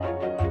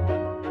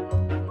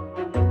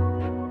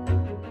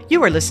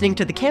You are listening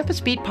to the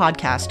Campus Beat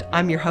podcast.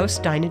 I'm your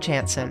host, Dinah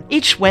Jansen.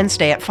 Each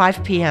Wednesday at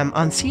 5 p.m.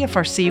 on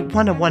CFRC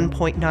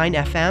 101.9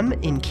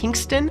 FM in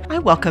Kingston, I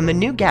welcome a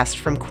new guest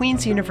from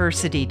Queen's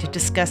University to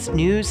discuss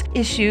news,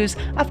 issues,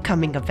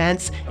 upcoming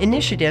events,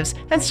 initiatives,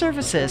 and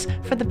services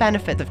for the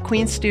benefit of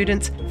Queen's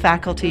students,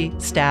 faculty,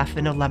 staff,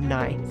 and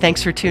alumni.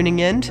 Thanks for tuning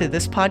in to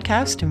this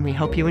podcast, and we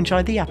hope you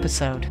enjoy the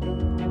episode.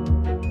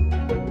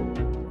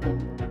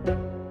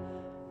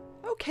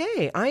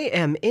 Okay, I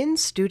am in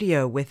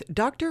studio with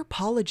Dr.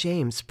 Paula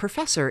James,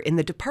 professor in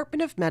the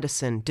Department of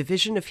Medicine,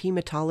 Division of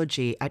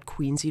Hematology at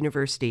Queen's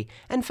University,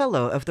 and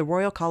fellow of the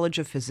Royal College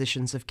of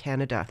Physicians of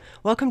Canada.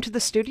 Welcome to the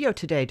studio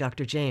today,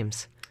 Dr.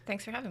 James.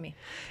 Thanks for having me.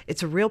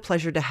 It's a real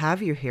pleasure to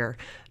have you here.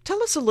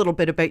 Tell us a little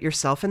bit about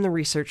yourself and the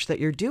research that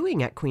you're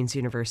doing at Queen's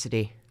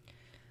University.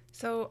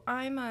 So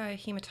I'm a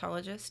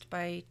hematologist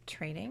by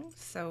training.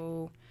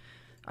 So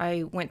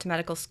I went to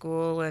medical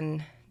school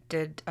and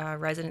did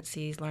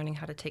residencies learning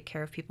how to take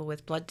care of people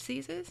with blood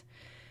diseases.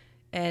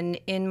 And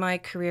in my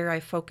career, I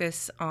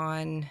focus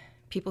on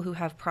people who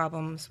have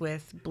problems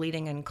with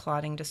bleeding and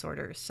clotting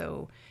disorders,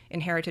 so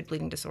inherited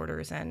bleeding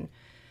disorders and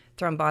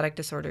thrombotic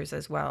disorders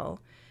as well.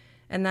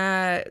 And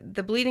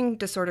the bleeding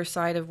disorder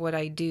side of what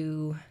I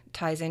do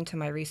ties into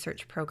my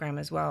research program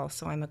as well.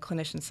 So I'm a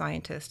clinician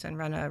scientist and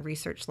run a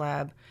research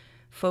lab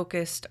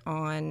focused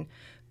on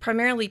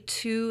primarily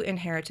two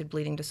inherited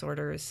bleeding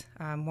disorders,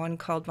 one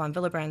called von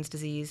Willebrand's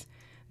disease,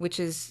 which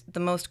is the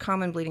most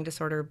common bleeding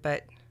disorder,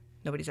 but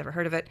nobody's ever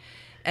heard of it,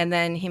 and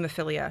then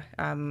hemophilia,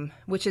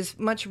 which is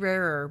much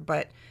rarer,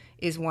 but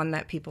is one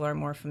that people are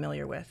more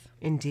familiar with.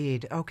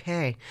 Indeed.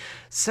 Okay.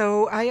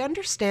 So I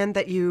understand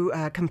that you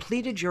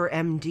completed your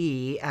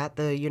MD at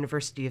the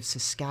University of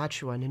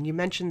Saskatchewan, and you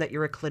mentioned that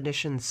you're a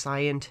clinician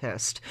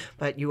scientist,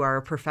 but you are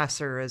a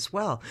professor as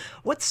well.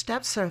 What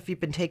steps have you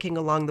been taking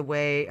along the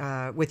way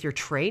with your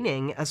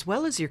training as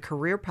well as your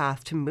career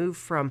path to move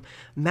from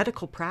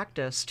medical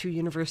practice to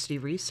university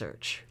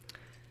research?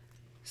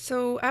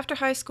 So after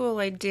high school,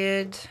 I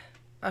did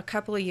a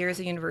couple of years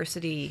at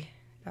university.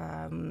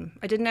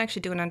 I didn't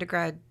actually do an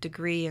undergrad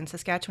degree in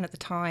Saskatchewan at the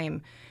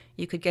time.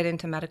 You could get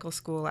into medical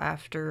school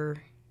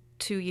after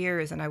 2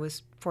 years, and I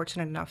was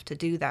fortunate enough to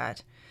do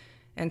that.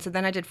 And so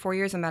then I did 4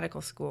 years of medical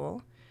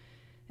school.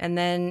 And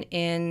then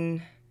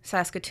in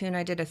Saskatoon,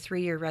 I did a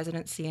 3-year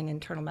residency in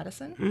internal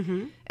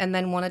medicine, and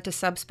then wanted to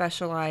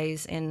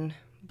subspecialize in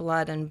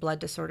blood and blood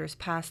disorders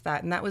past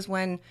that. And that was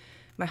when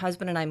my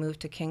husband and I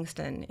moved to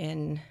Kingston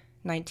in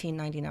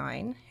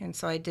 1999. And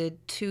so I did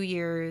 2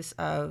 years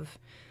of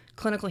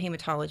clinical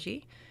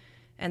hematology,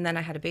 and then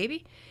I had a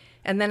baby.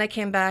 And then I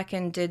came back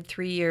and did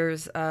 3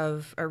 years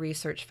of a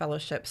research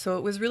fellowship. So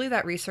it was really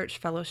that research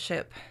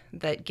fellowship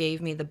that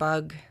gave me the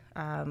bug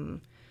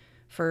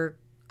for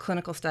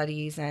clinical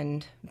studies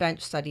and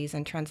bench studies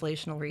and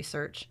translational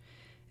research.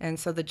 And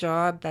so the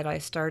job that I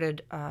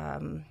started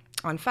on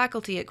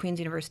faculty at Queen's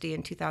University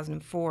in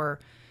 2004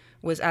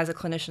 was as a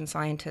clinician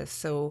scientist.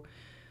 So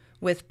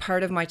with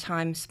part of my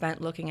time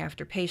spent looking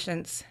after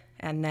patients,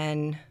 and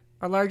then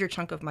a larger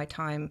chunk of my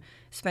time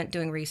spent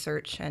doing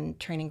research and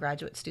training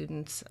graduate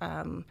students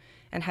and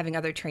having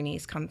other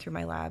trainees come through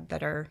my lab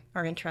that are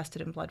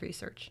interested in blood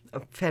research.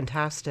 Oh,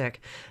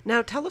 fantastic.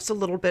 Now tell us a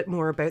little bit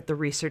more about the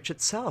research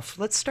itself.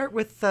 Let's start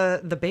with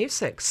the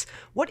basics.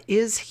 What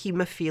is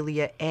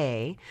hemophilia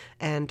A,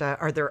 and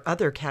are there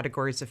other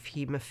categories of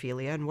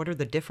hemophilia, and what are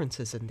the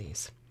differences in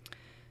these?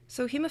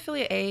 So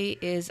hemophilia A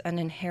is an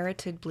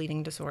inherited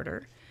bleeding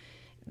disorder.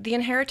 The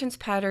inheritance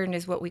pattern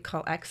is what we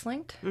call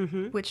X-linked,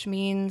 which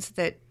means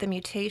that the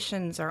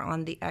mutations are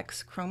on the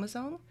X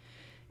chromosome,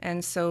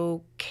 and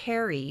so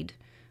carried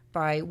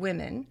by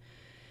women.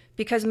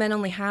 Because men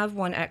only have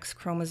one X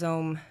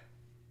chromosome,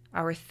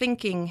 our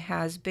thinking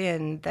has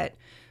been that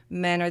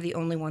men are the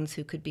only ones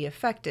who could be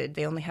affected.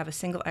 They only have a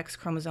single X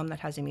chromosome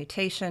that has a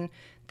mutation.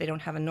 They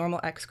don't have a normal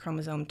X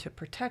chromosome to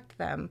protect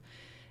them,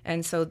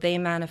 and so they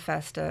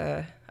manifest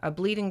a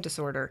bleeding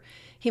disorder.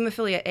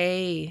 Hemophilia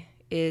A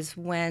is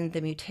when the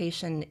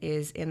mutation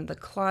is in the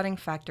clotting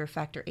factor,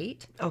 factor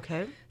 8.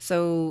 Okay.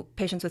 So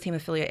patients with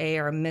hemophilia A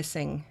are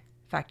missing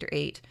factor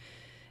 8.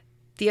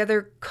 The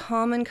other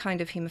common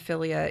kind of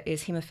hemophilia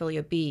is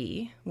hemophilia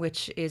B,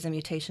 which is a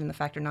mutation in the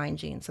factor 9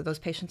 gene. So those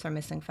patients are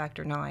missing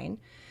factor 9.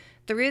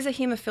 There is a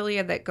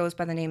hemophilia that goes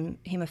by the name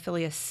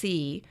hemophilia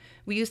C.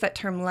 We use that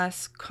term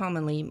less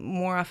commonly.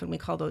 More often we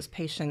call those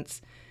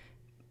patients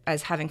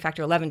as having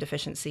factor 11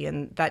 deficiency,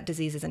 and that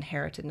disease is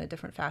inherited in a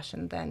different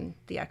fashion than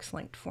the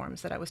X-linked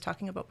forms that I was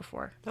talking about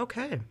before.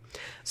 Okay.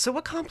 So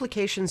what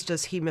complications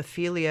does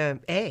hemophilia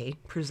A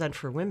present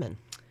for women?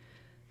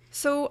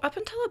 So up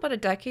until about a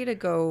decade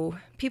ago,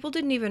 people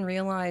didn't even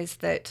realize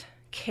that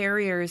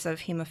carriers of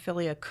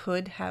hemophilia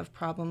could have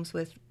problems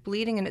with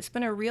bleeding, and it's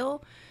been a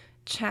real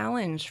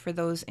challenge for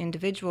those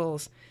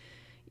individuals,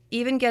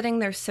 even getting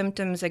their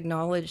symptoms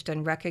acknowledged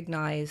and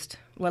recognized,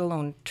 let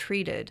alone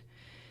treated.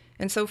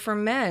 And so for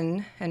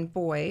men and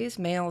boys,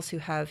 males who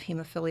have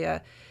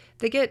hemophilia,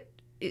 they get,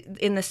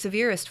 in the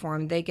severest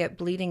form, they get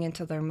bleeding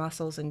into their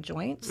muscles and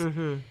joints.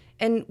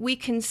 And we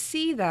can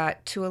see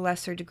that to a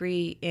lesser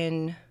degree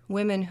in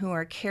women who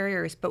are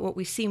carriers, but what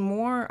we see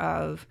more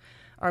of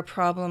are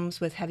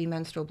problems with heavy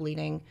menstrual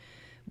bleeding,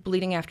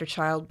 bleeding after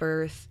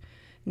childbirth,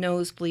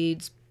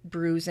 nosebleeds,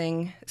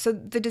 bruising. So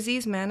the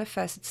disease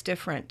manifests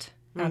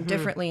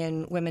differently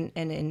in women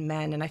and in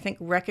men. And I think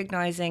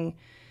recognizing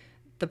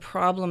the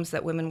problems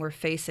that women were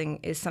facing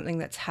is something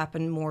that's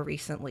happened more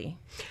recently.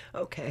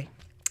 Okay.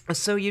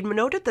 So you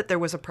noted that there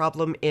was a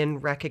problem in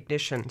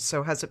recognition.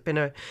 So has it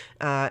been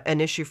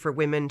an issue for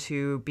women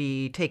to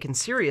be taken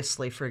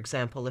seriously, for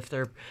example, if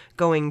they're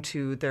going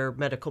to their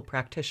medical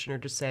practitioner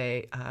to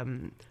say,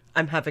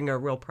 I'm having a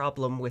real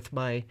problem with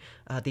my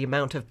the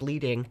amount of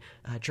bleeding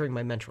during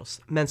my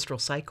menstrual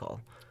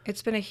cycle?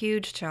 It's been a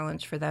huge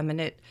challenge for them,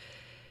 and it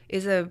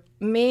is a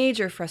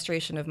major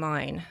frustration of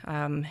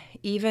mine.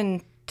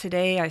 Even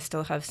today, I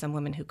still have some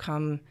women who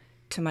come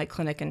to my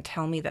clinic and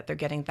tell me that they're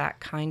getting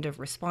that kind of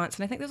response.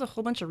 And I think there's a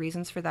whole bunch of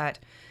reasons for that.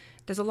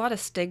 There's a lot of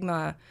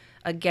stigma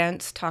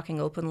against talking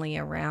openly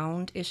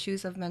around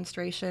issues of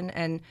menstruation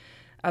and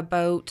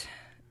about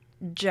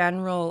a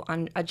general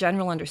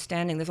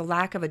understanding. There's a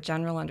lack of a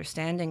general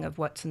understanding of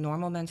what's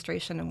normal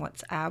menstruation and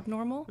what's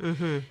abnormal.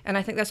 Mm-hmm. And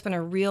I think that's been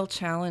a real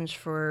challenge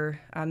for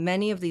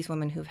many of these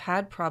women who've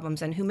had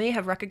problems and who may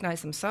have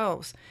recognized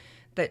themselves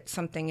that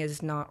something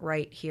is not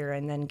right here,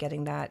 and then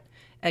getting that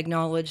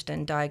acknowledged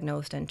and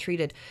diagnosed and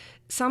treated.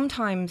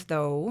 Sometimes,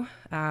 though,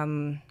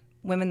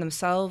 women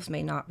themselves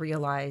may not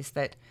realize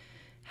that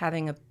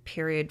having a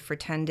period for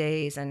 10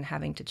 days and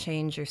having to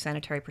change your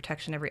sanitary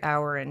protection every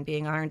hour and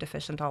being iron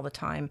deficient all the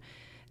time,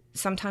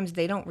 sometimes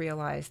they don't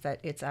realize that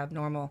it's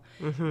abnormal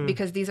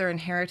because these are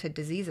inherited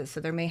diseases.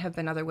 So there may have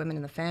been other women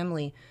in the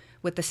family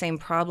with the same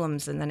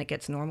problems, and then it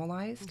gets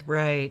normalized.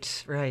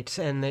 Right.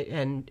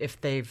 And if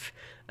they've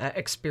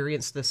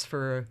experienced this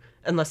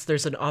unless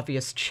there's an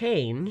obvious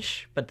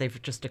change, but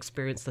they've just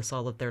experienced this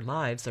all of their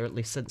lives, or at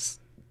least since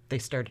they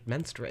started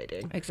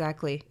menstruating.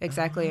 Exactly.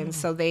 And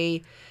so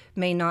they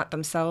may not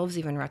themselves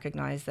even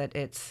recognize that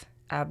it's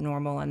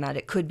abnormal and that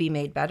it could be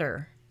made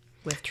better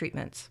with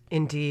treatments.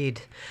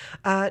 Indeed.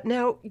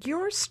 Now,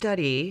 your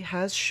study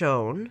has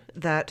shown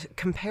that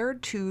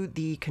compared to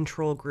the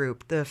control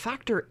group, the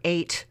factor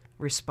VIII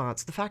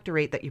response, the factor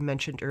VIII that you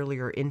mentioned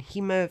earlier in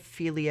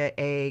hemophilia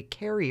A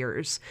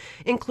carriers,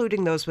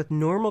 including those with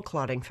normal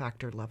clotting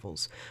factor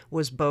levels,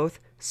 was both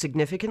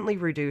significantly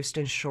reduced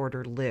and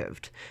shorter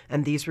lived.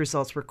 And these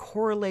results were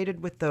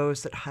correlated with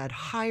those that had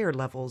higher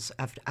levels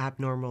of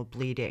abnormal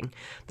bleeding.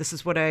 This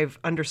is what I've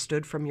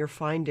understood from your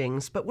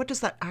findings, but what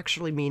does that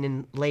actually mean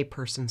in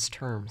layperson's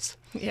terms?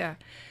 Yeah.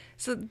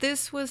 So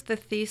this was the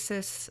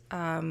thesis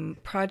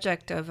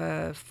project of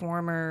a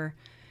former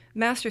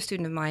master's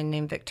student of mine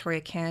named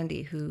Victoria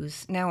Candy,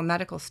 who's now a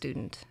medical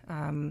student.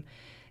 And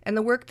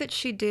the work that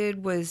she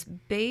did was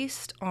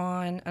based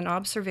on an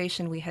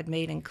observation we had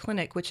made in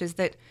clinic, which is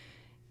that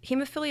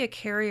hemophilia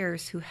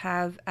carriers who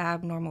have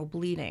abnormal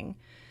bleeding,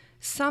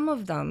 some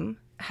of them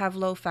have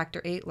low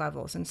factor VIII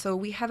levels. And so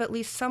we have at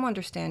least some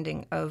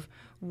understanding of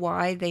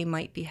why they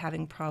might be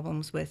having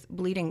problems with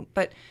bleeding.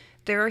 But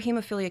there are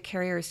hemophilia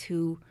carriers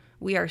who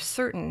we are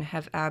certain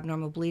have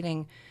abnormal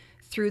bleeding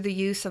through the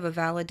use of a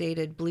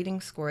validated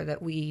bleeding score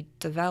that we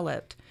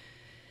developed.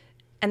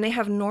 And they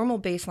have normal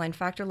baseline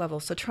factor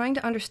levels. So trying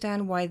to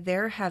understand why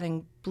they're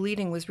having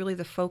bleeding was really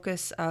the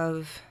focus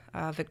of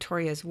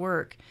Victoria's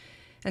work.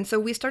 And so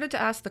we started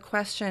to ask the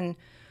question,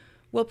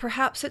 well,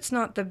 perhaps it's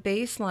not the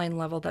baseline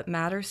level that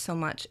matters so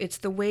much. It's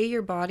the way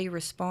your body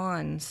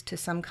responds to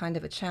some kind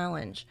of a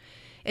challenge.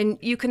 And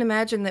you can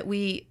imagine that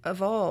we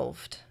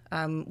evolved.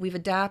 We've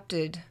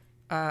adapted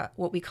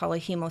what we call a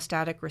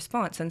hemostatic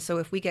response. And so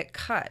if we get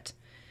cut,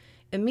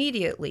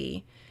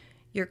 immediately,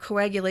 your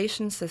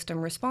coagulation system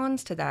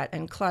responds to that,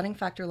 and clotting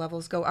factor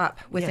levels go up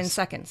within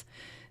seconds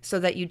so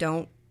that you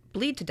don't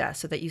bleed to death,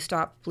 so that you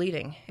stop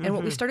bleeding. And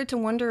what we started to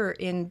wonder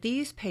in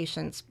these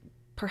patients,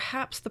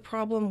 perhaps the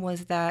problem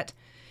was that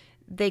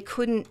they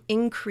couldn't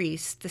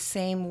increase the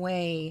same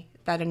way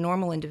that a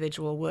normal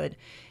individual would.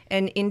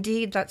 And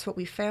indeed, that's what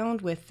we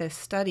found with this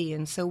study.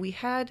 And so we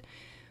had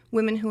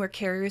women who are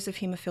carriers of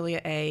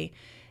hemophilia A,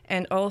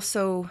 and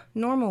also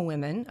normal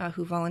women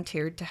who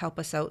volunteered to help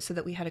us out so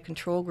that we had a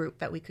control group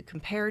that we could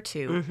compare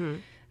to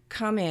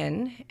come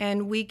in,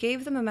 and we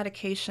gave them a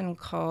medication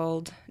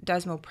called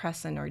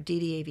desmopressin, or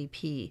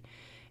DDAVP.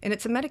 And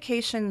it's a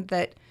medication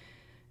that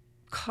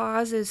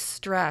causes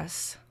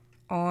stress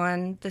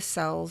on the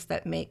cells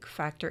that make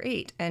factor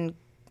VIII and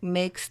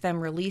makes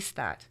them release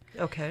that.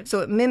 Okay. So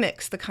it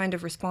mimics the kind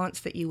of response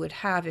that you would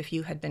have if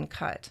you had been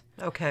cut.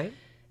 Okay.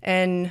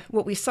 And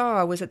what we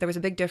saw was that there was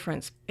a big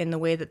difference in the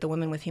way that the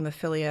women with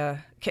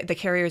hemophilia, the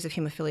carriers of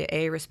hemophilia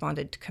A,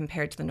 responded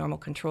compared to the normal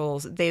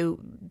controls. The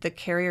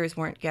carriers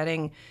weren't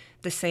getting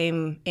the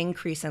same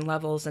increase in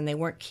levels, and they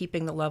weren't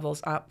keeping the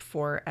levels up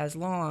for as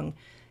long.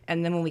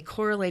 And then when we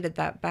correlated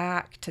that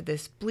back to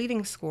this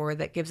bleeding score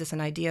that gives us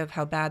an idea of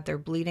how bad their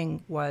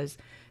bleeding was,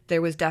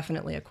 there was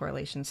definitely a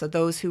correlation. So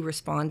those who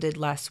responded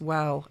less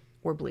well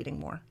or bleeding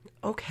more.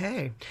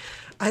 Okay.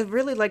 I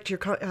really liked your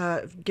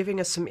giving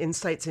us some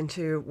insights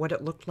into what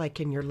it looked like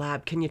in your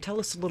lab. Can you tell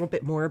us a little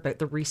bit more about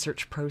the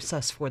research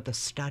process for the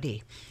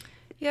study?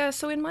 Yeah,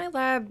 so in my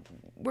lab,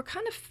 we're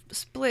kind of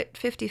split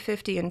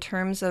 50-50 in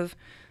terms of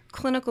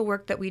clinical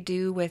work that we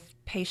do with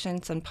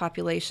patients and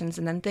populations,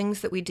 and then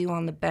things that we do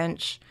on the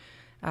bench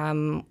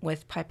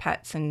with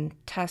pipettes and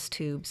test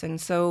tubes. And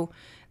so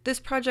this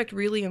project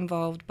really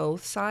involved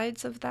both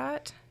sides of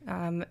that.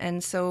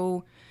 And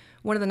so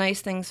one of the nice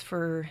things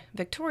for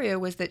Victoria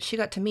was that she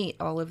got to meet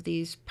all of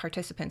these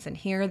participants and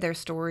hear their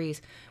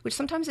stories, which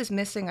sometimes is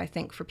missing, I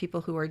think, for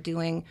people who are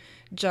doing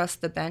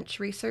just the bench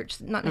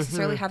research, not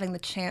necessarily having the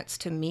chance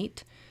to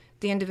meet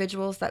the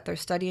individuals that they're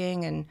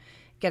studying and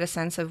get a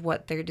sense of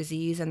what their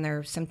disease and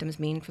their symptoms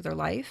mean for their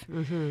life.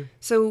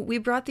 So we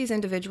brought these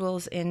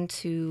individuals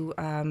into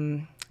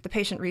the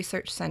Patient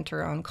Research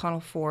Center on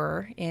Connell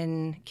 4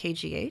 in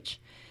KGH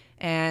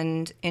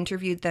and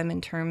interviewed them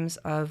in terms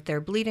of their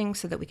bleeding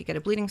so that we could get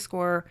a bleeding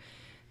score,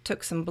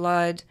 took some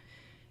blood,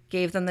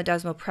 gave them the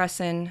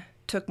desmopressin,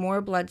 took more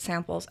blood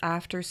samples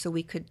after so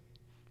we could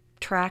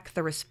track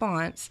the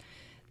response.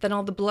 Then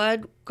all the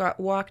blood got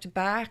walked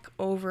back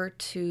over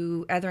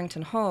to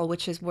Etherington Hall,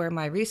 which is where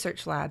my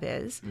research lab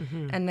is.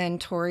 And then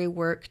Tori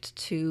worked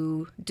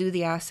to do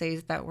the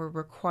assays that were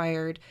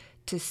required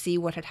to see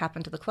what had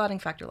happened to the clotting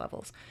factor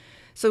levels.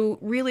 So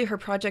really her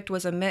project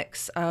was a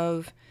mix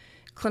of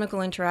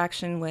clinical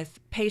interaction with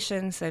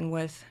patients and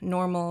with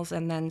normals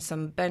and then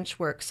some bench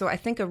work. So I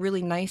think a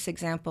really nice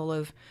example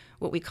of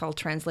what we call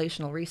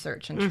translational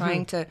research and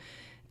trying to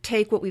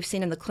take what we've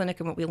seen in the clinic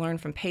and what we learn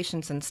from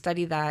patients and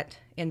study that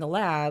in the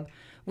lab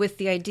with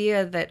the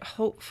idea that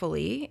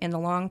hopefully in the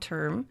long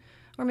term,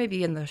 or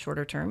maybe in the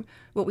shorter term,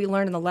 what we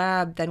learn in the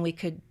lab, then we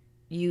could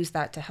use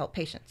that to help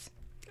patients.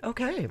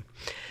 Okay.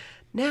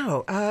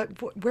 Now,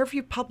 where have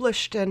you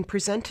published and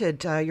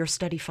presented your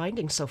study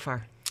findings so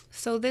far?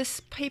 So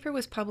this paper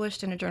was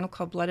published in a journal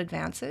called Blood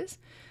Advances,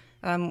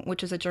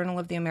 which is a journal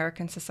of the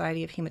American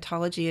Society of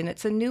Hematology, and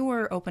it's a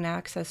newer open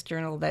access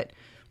journal that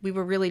we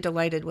were really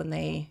delighted when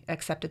they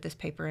accepted this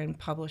paper and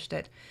published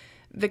it.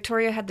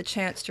 Victoria had the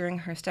chance during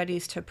her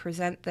studies to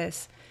present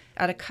this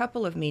at a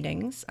couple of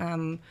meetings.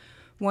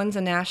 One's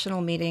a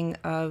national meeting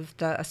of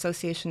the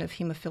Association of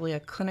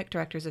Hemophilia Clinic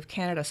Directors of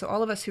Canada. So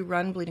all of us who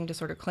run bleeding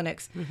disorder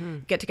clinics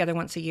get together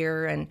once a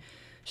year and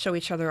show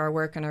each other our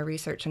work and our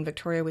research, and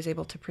Victoria was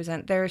able to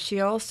present there. She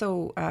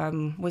also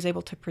was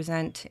able to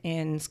present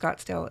in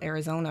Scottsdale,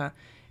 Arizona,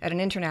 at an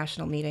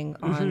international meeting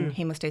on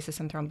hemostasis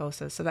and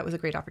thrombosis. So that was a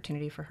great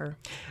opportunity for her.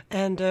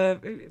 And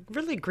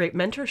really great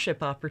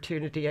mentorship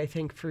opportunity, I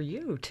think, for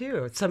you,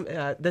 too.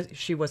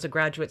 She was a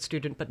graduate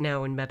student, but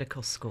now in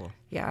medical school.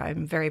 Yeah,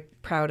 I'm very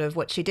proud of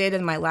what she did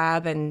in my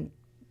lab and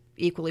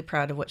equally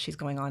proud of what she's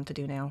going on to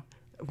do now.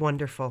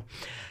 Wonderful.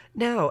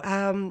 Now,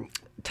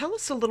 tell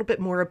us a little bit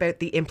more about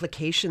the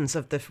implications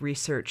of the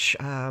research.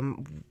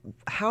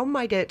 How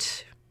might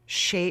it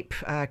shape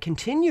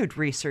continued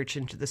research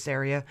into this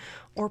area,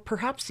 or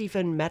perhaps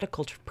even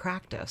medical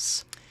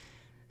practice?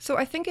 So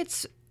I think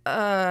it's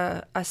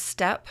a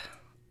step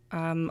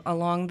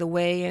along the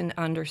way in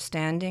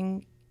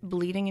understanding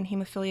bleeding in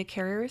hemophilia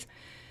carriers.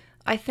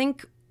 I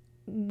think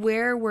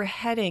where we're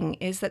heading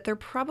is that there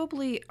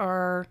probably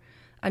are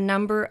a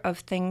number of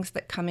things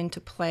that come into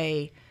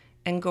play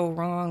and go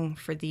wrong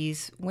for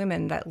these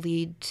women that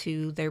lead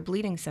to their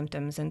bleeding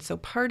symptoms. And so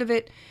part of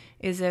it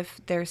is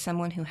if there's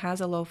someone who has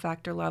a low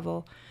factor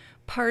level.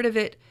 Part of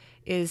it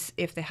is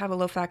if they have a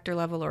low factor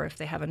level or if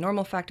they have a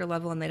normal factor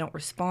level and they don't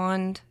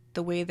respond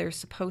the way they're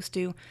supposed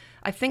to.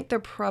 I think there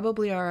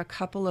probably are a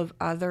couple of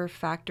other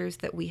factors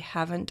that we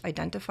haven't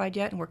identified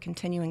yet, and we're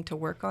continuing to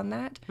work on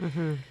that.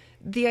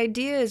 The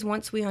idea is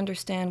once we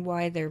understand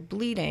why they're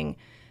bleeding,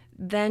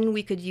 then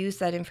we could use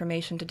that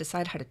information to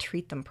decide how to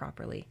treat them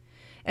properly.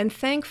 And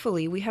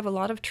thankfully, we have a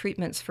lot of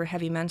treatments for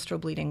heavy menstrual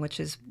bleeding, which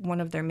is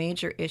one of their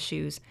major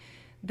issues,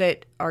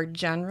 that are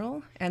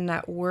general and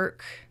that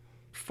work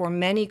for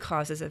many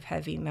causes of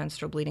heavy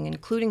menstrual bleeding,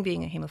 including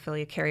being a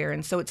hemophilia carrier.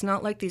 And so it's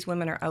not like these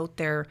women are out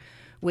there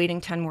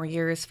waiting 10 more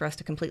years for us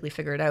to completely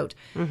figure it out.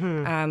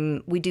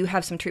 We do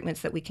have some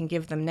treatments that we can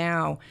give them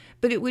now,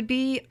 but it would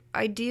be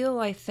ideal,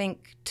 I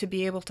think, to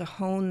be able to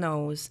hone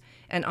those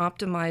and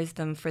optimize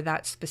them for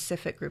that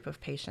specific group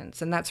of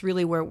patients. And that's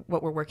really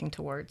what we're working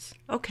towards.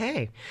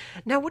 Okay.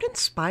 Now, what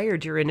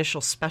inspired your initial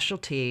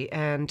specialty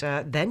and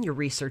then your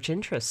research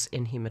interests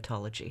in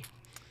hematology?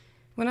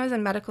 When I was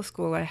in medical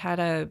school, I had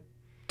a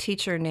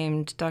teacher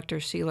named Dr.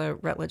 Sheila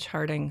Rutledge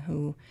Harding,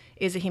 who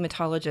is a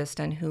hematologist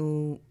and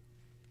who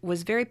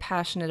was very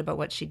passionate about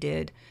what she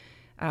did,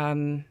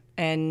 and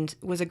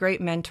was a great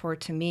mentor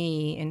to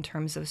me in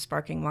terms of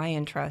sparking my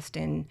interest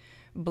in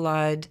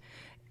blood,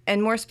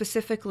 and more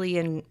specifically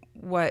in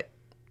what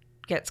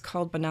gets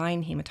called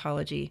benign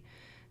hematology.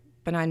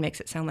 Benign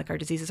makes it sound like our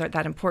diseases aren't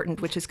that important,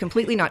 which is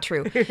completely not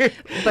true,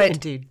 but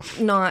Indeed.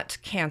 Not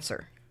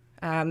cancer.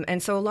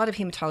 And so a lot of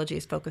hematology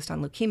is focused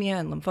on leukemia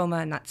and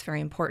lymphoma, and that's very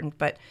important.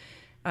 But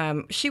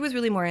She was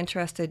really more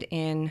interested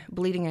in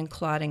bleeding and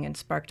clotting and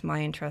sparked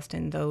my interest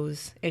in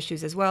those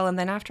issues as well. And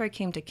then after I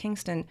came to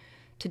Kingston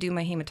to do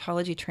my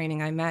hematology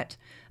training, I met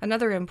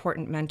another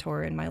important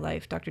mentor in my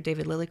life, Dr.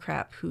 David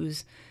Lillicrap,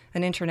 who's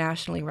an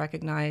internationally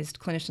recognized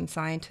clinician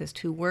scientist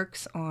who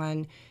works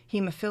on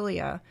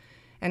hemophilia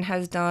and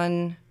has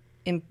done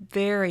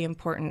very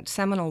important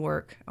seminal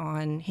work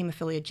on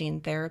hemophilia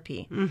gene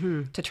therapy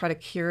to try to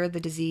cure the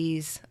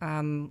disease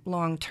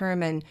long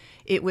term. And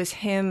it was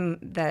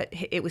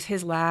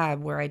his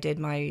lab where I did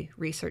my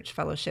research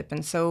fellowship.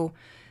 And so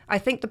I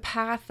think the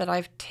path that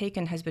I've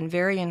taken has been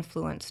very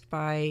influenced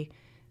by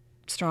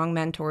strong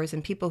mentors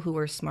and people who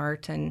were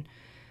smart and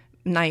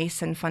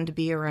nice and fun to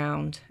be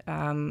around.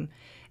 And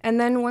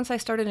then once I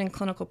started in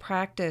clinical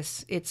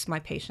practice, it's my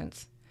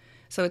patients.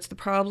 So it's the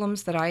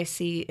problems that I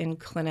see in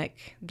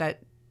clinic that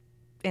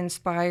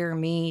inspire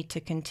me to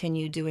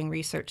continue doing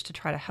research to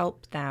try to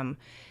help them.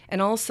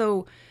 And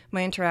also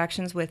my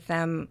interactions with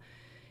them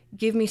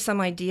give me some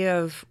idea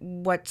of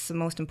what's the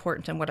most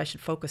important and what I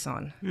should focus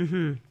on.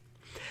 Mm-hmm.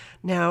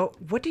 Now,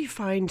 what do you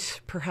find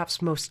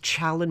perhaps most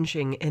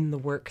challenging in the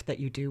work that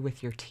you do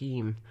with your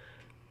team?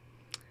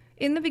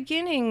 In the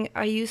beginning,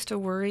 I used to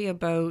worry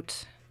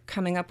about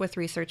coming up with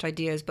research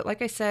ideas. But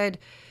like I said,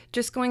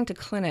 just going to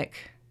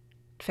clinic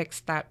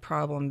fixed that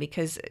problem,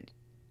 because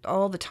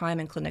all the time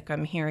in clinic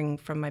I'm hearing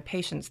from my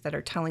patients that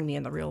are telling me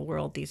in the real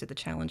world these are the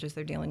challenges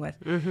they're dealing with.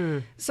 Mm-hmm.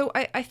 So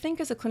I think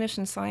as a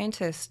clinician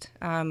scientist,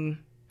 and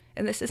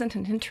this isn't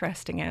an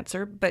interesting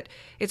answer, but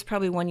it's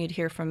probably one you'd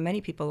hear from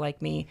many people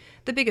like me,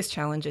 the biggest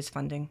challenge is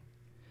funding.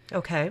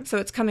 Okay. So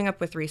it's coming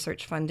up with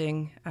research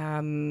funding.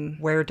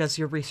 Where does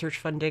your research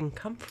funding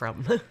come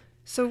from?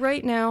 So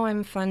right now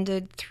I'm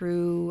funded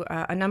through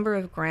a number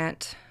of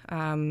grant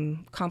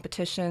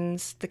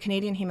competitions. The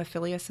Canadian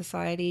Hemophilia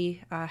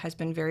Society has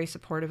been very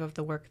supportive of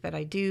the work that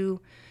I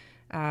do.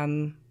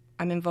 I'm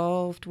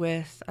involved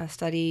with a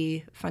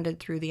study funded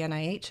through the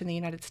NIH in the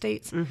United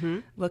States,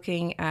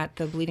 looking at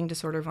the bleeding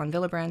disorder von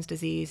Willebrand's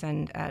disease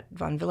and at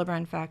von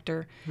Willebrand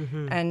factor.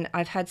 And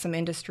I've had some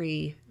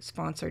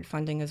industry-sponsored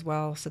funding as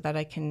well, so that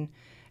I can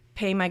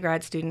pay my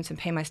grad students and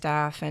pay my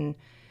staff and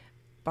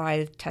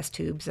buy test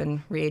tubes and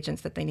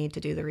reagents that they need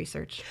to do the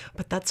research.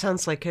 But that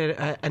sounds like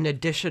an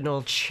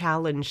additional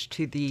challenge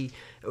to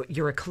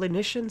you're a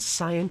clinician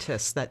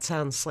scientist. That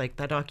sounds like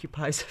that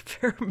occupies a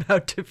fair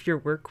amount of your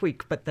work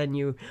week, but then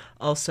you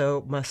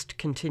also must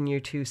continue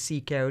to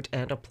seek out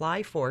and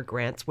apply for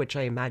grants, which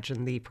I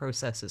imagine the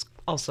process is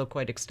also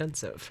quite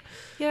extensive.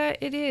 Yeah,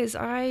 it is.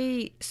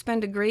 I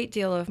spend a great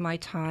deal of my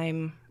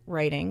time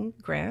writing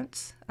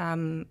grants.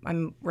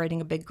 I'm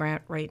writing a big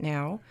grant right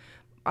now.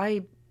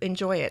 I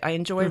enjoy it. I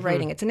enjoy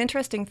writing. It's an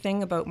interesting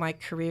thing about my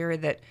career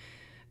that,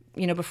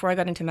 before I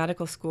got into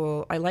medical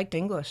school, I liked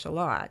English a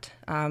lot,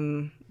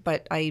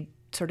 but I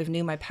sort of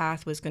knew my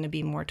path was going to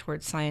be more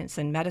towards science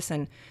and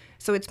medicine.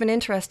 So it's been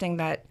interesting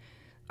that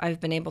I've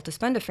been able to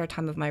spend a fair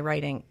time of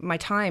my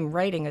time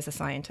writing as a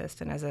scientist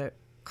and as a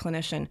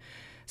clinician.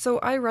 So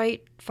I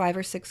write 5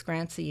 or 6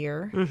 grants a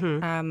year,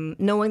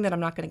 knowing that I'm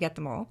not going to get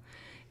them all,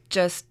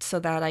 just so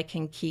that I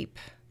can keep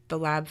the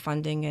lab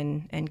funding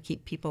and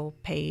keep people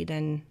paid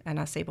and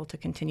us able to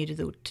continue to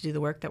do the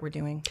work that we're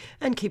doing.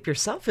 And keep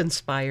yourself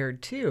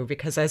inspired too,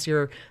 because as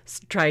you're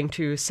trying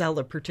to sell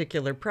a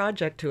particular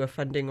project to a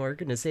funding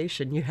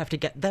organization, you have to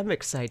get them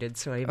excited.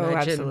 So I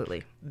imagine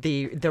absolutely.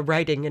 The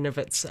writing in of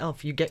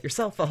itself, you get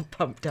yourself all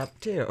pumped up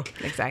too.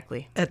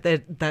 Exactly.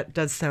 That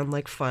does sound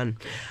like fun.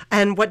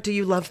 And what do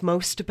you love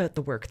most about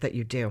the work that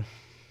you do?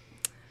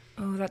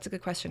 Oh, that's a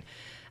good question.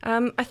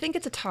 I think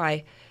it's a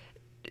tie.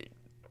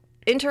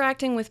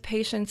 Interacting with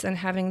patients and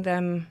having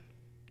them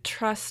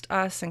trust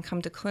us and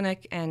come to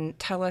clinic and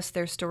tell us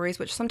their stories,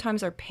 which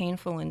sometimes are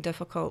painful and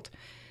difficult,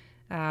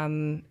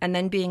 and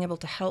then being able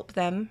to help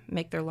them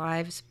make their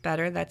lives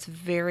better, that's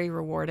very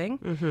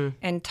rewarding.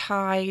 And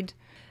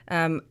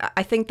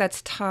I think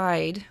that's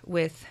tied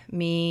with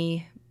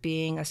me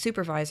being a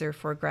supervisor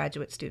for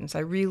graduate students.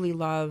 I really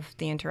love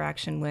the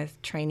interaction with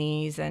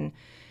trainees and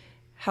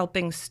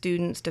helping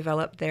students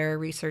develop their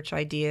research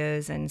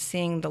ideas and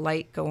seeing the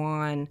light go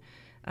on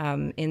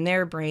in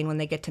their brain when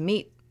they get to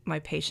meet my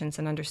patients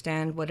and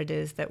understand what it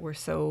is that we're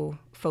so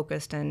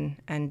focused and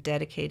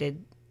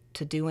dedicated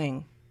to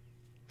doing.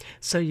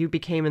 So you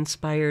became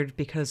inspired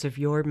because of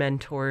your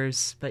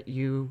mentors, but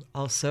you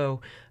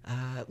also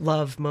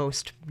love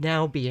most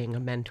now being a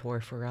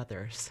mentor for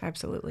others.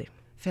 Absolutely.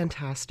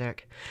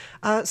 Fantastic.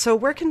 So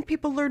where can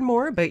people learn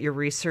more about your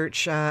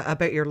research,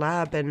 about your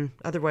lab, and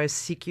otherwise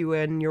seek you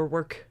and your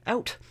work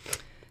out?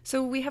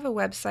 So we have a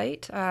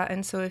website,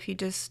 and so if you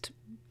just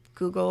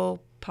Google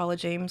Paula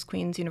James,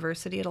 Queen's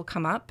University, it'll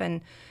come up.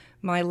 And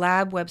my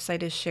lab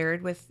website is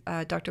shared with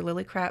Dr.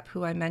 Lillicrap,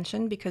 who I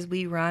mentioned, because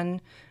we run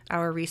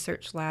our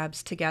research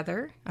labs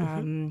together,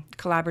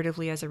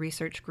 collaboratively as a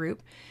research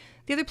group.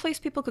 The other place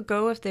people could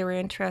go if they were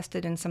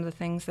interested in some of the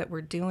things that we're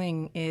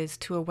doing is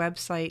to a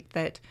website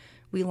that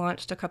we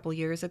launched a couple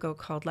years ago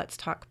called Let's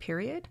Talk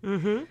Period.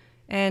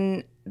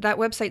 And that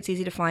website's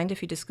easy to find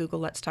if you just Google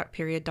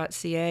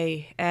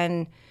letstalkperiod.ca.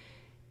 And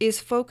is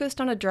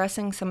focused on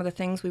addressing some of the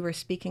things we were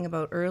speaking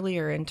about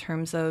earlier in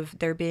terms of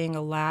there being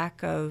a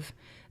lack of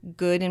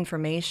good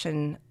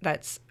information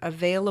that's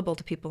available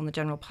to people in the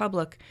general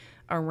public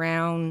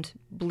around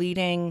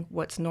bleeding,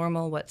 what's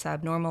normal, what's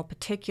abnormal,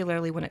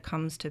 particularly when it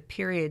comes to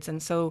periods.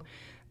 And so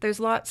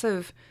there's lots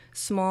of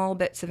small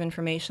bits of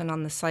information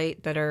on the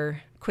site that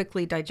are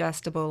quickly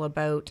digestible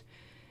about,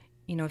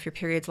 if your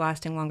period's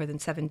lasting longer than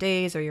 7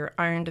 days or you're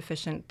iron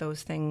deficient,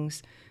 those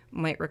things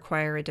might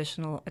require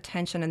additional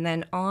attention. And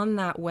then on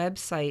that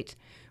website,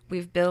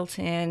 we've built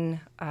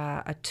in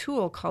a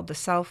tool called the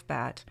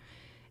SELF-BAT.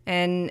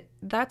 And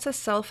that's a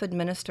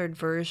self-administered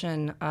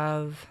version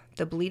of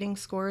the bleeding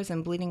scores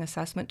and bleeding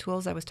assessment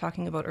tools I was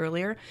talking about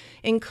earlier.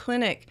 In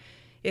clinic,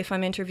 if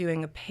I'm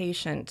interviewing a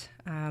patient,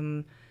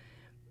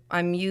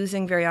 I'm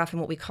using very often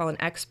what we call an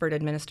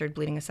expert-administered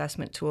bleeding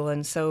assessment tool.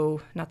 And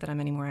so, not that I'm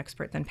any more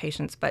expert than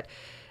patients, but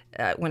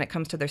when it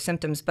comes to their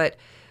symptoms, but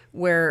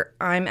where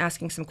I'm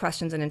asking some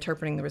questions and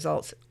interpreting the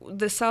results.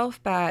 The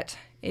SELF-BAT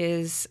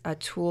is a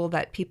tool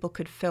that people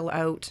could fill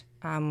out.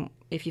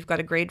 If you've got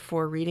a grade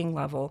 4 reading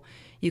level,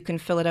 you can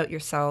fill it out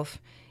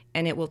yourself,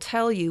 and it will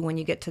tell you when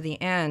you get to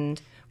the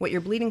end what your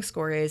bleeding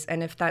score is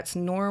and if that's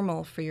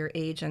normal for your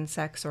age and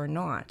sex or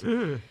not.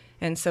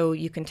 And so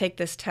you can take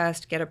this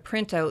test, get a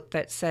printout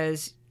that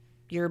says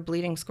your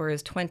bleeding score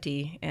is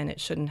 20 and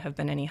it shouldn't have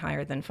been any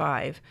higher than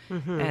 5.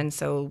 And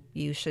so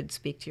you should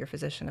speak to your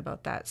physician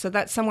about that. So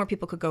that's somewhere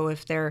people could go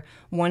if they're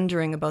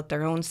wondering about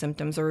their own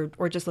symptoms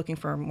or just looking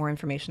for more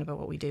information about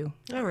what we do.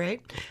 All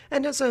right.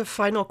 And as a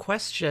final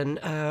question,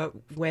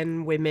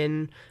 when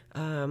women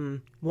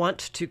want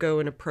to go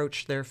and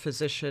approach their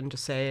physician to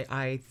say,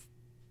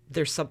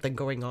 there's something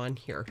going on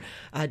here,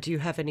 do you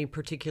have any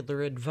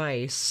particular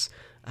advice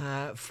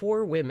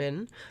for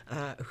women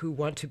who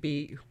want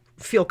to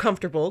feel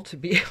comfortable to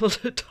be able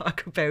to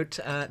talk about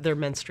their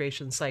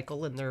menstruation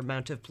cycle and their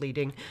amount of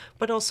bleeding,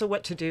 but also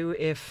what to do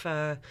if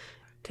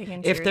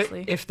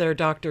their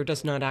doctor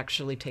does not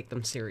actually take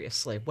them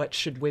seriously? What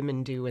should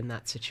women do in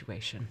that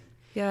situation?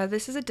 Yeah,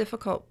 this is a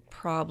difficult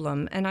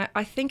problem, and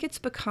I think it's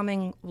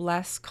becoming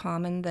less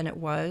common than it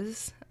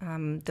was.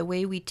 The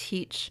way we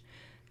teach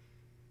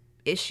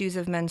issues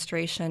of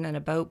menstruation and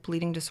about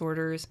bleeding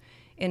disorders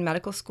in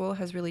medical school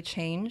has really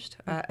changed.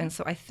 And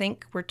so I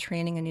think we're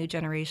training a new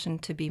generation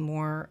to be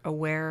more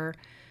aware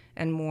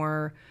and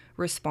more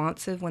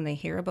responsive when they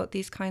hear about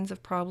these kinds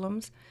of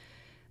problems.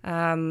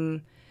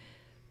 One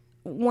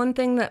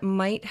thing that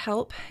might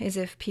help is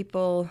if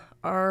people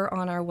are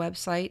on our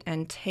website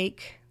and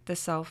take the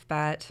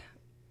SELF-BAT.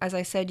 As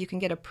I said, you can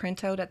get a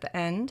printout at the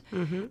end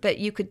that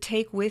you could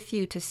take with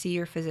you to see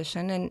your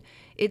physician. And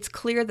it's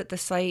clear that the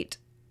site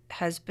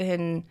has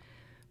been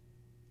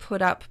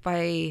put up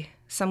by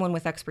someone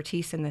with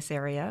expertise in this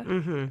area.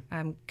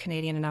 I'm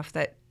Canadian enough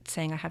that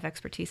saying I have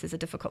expertise is a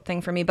difficult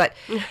thing for me, but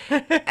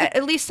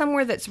at least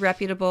somewhere that's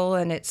reputable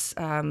and it's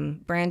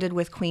branded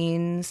with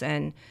Queen's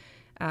and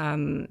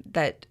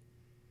that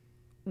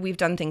we've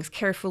done things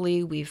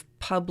carefully. We've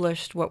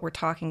published what we're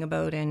talking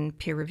about in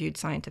peer-reviewed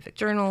scientific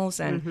journals.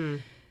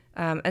 And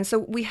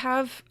so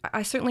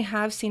I certainly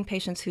have seen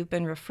patients who've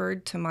been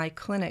referred to my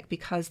clinic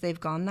because they've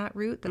gone that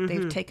route, that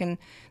they've taken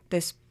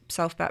this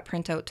SELF-BAT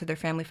printout to their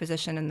family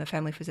physician, and the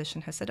family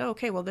physician has said, oh,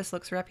 okay, well, this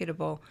looks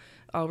reputable.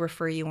 I'll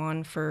refer you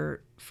on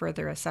for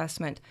further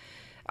assessment.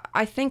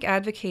 I think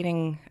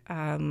advocating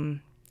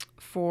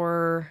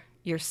for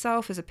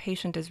yourself as a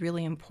patient is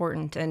really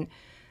important. And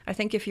I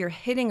think if you're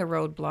hitting a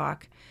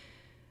roadblock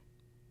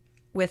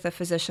with a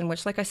physician,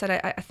 which, like I said,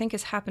 I think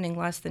is happening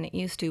less than it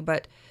used to,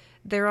 but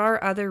there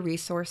are other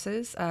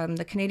resources.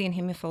 The Canadian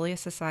Hemophilia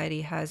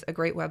Society has a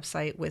great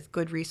website with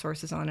good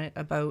resources on it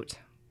about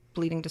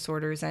bleeding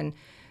disorders and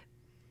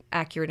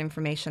accurate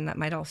information that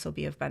might also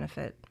be of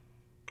benefit.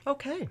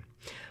 Okay.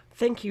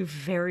 Thank you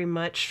very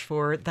much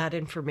for that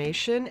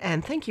information.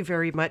 And thank you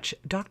very much,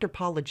 Dr.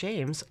 Paula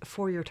James,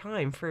 for your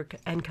time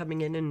and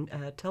coming in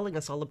and telling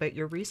us all about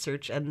your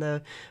research and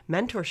the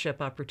mentorship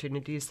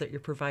opportunities that you're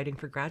providing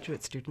for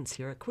graduate students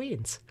here at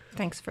Queen's.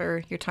 Thanks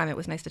for your time. It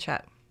was nice to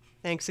chat.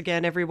 Thanks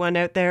again, everyone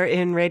out there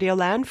in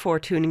Radioland, for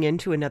tuning in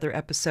to another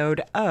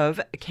episode of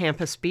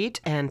Campus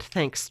Beat. And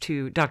thanks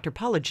to Dr.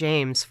 Paula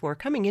James for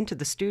coming into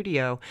the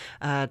studio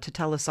to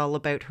tell us all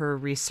about her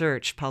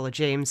research. Paula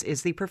James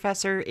is the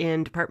professor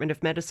in Department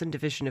of Medicine,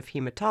 Division of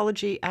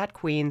Hematology at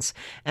Queen's,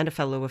 and a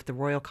fellow of the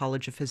Royal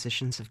College of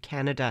Physicians of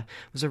Canada.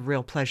 It was a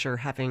real pleasure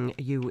having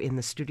you in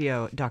the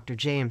studio, Dr.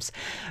 James.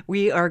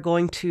 We are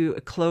going to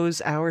close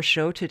our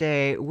show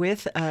today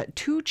with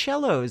two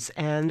cellos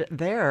and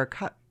their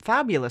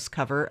fabulous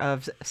cover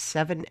of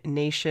Seven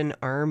Nation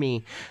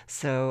Army.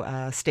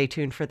 So stay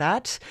tuned for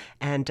that.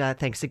 And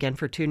thanks again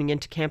for tuning in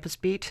to Campus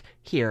Beat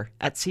here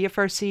at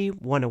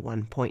CFRC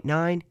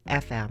 101.9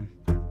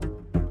 FM.